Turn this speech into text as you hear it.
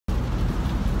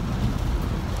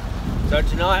So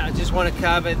tonight I just want to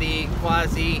cover the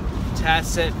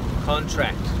quasi-tacit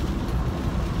contract.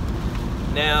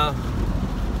 Now,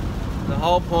 the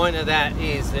whole point of that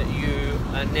is that you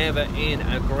are never in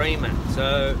agreement.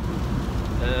 So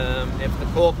if the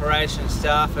corporation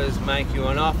staffers make you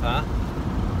an offer,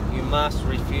 you must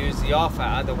refuse the offer,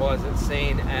 otherwise it's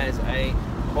seen as a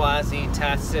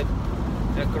quasi-tacit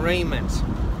agreement.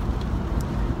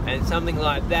 And something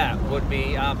like that would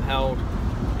be upheld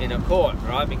in a court,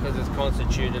 right? Because it's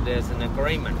constituted as an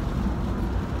agreement.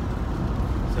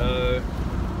 So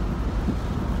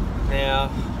now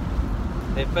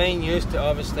they've been used to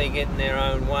obviously getting their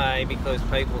own way because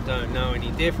people don't know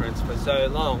any difference for so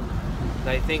long.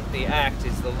 They think the act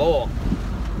is the law.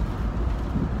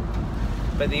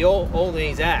 But all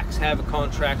these acts have a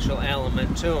contractual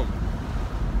element to them.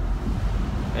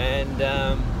 And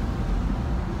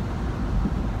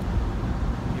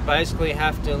you basically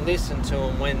have to listen to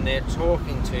them when they're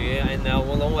talking to you, and they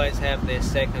will always have their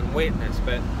second witness,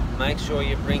 but make sure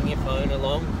you bring your phone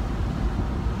along,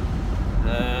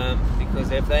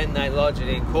 because if then they lodge it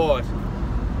in court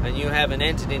and you haven't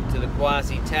entered into the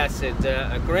quasi-tacit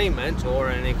agreement or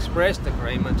an expressed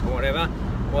agreement or whatever,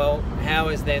 well, how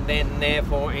is there then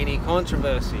therefore any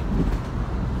controversy?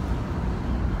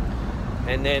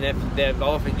 And then if they've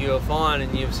offered you a fine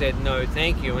and you've said no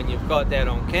thank you and you've got that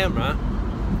on camera,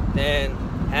 then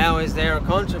how is there a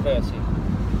controversy?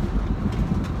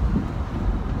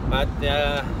 But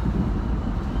the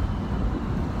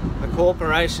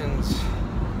corporations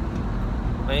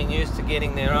been used to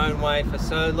getting their own way for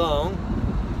so long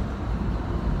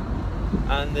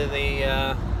under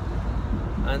the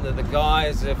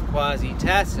guise of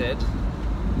quasi-tacit,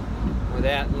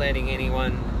 without letting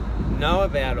anyone know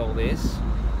about all this.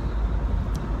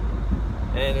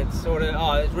 And it's sort of,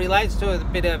 it relates to a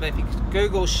bit of, if you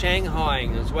Google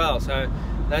Shanghaiing as well, so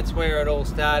that's where it all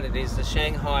started, is the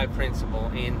Shanghai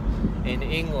principle in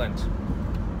England,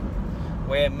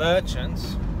 where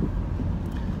merchants,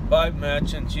 boat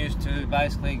merchants, used to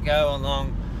basically go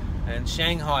along and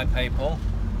Shanghai people,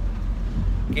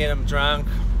 get them drunk,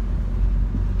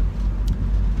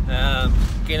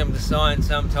 get them to sign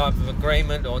some type of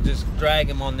agreement, or just drag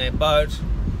them on their boat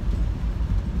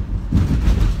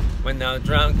when they were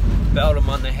drunk, belt them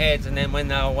on the heads, and then when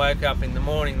they woke up in the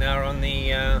morning, they were on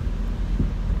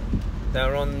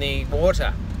the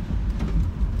water.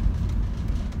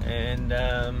 And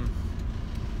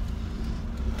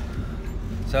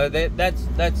so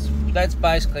that's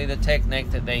basically the technique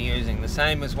that they're using, the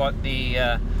same as what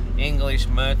the English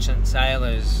merchant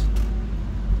sailors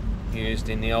used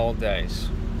in the old days.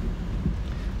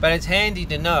 But it's handy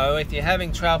to know if you're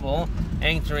having trouble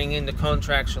entering into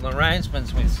contractual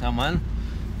arrangements with someone,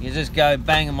 you just go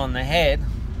bang them on the head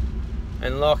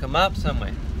and lock them up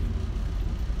somewhere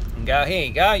and go, here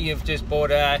you go, you've just bought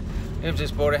a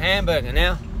hamburger,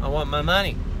 now I want my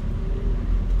money.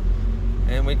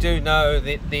 And we do know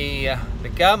that the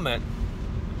government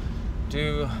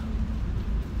do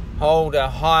hold a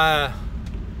higher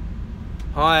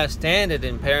standard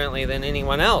apparently than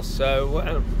anyone else.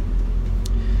 So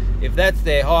if that's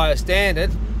their higher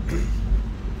standard,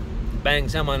 bang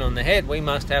someone on the head, we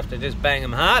must have to just bang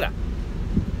them harder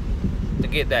to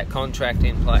get that contract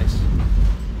in place.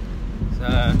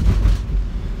 So,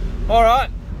 alright,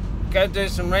 go do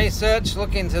some research,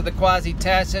 look into the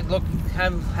quasi-tacit,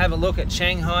 have a look at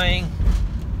Shanghaiing,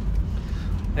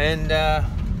 and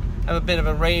have a bit of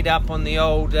a read up on the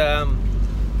old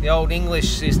English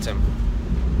system,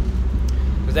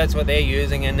 because that's what they're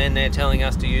using, and then they're telling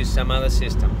us to use some other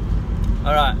system.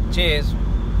 Alright, cheers.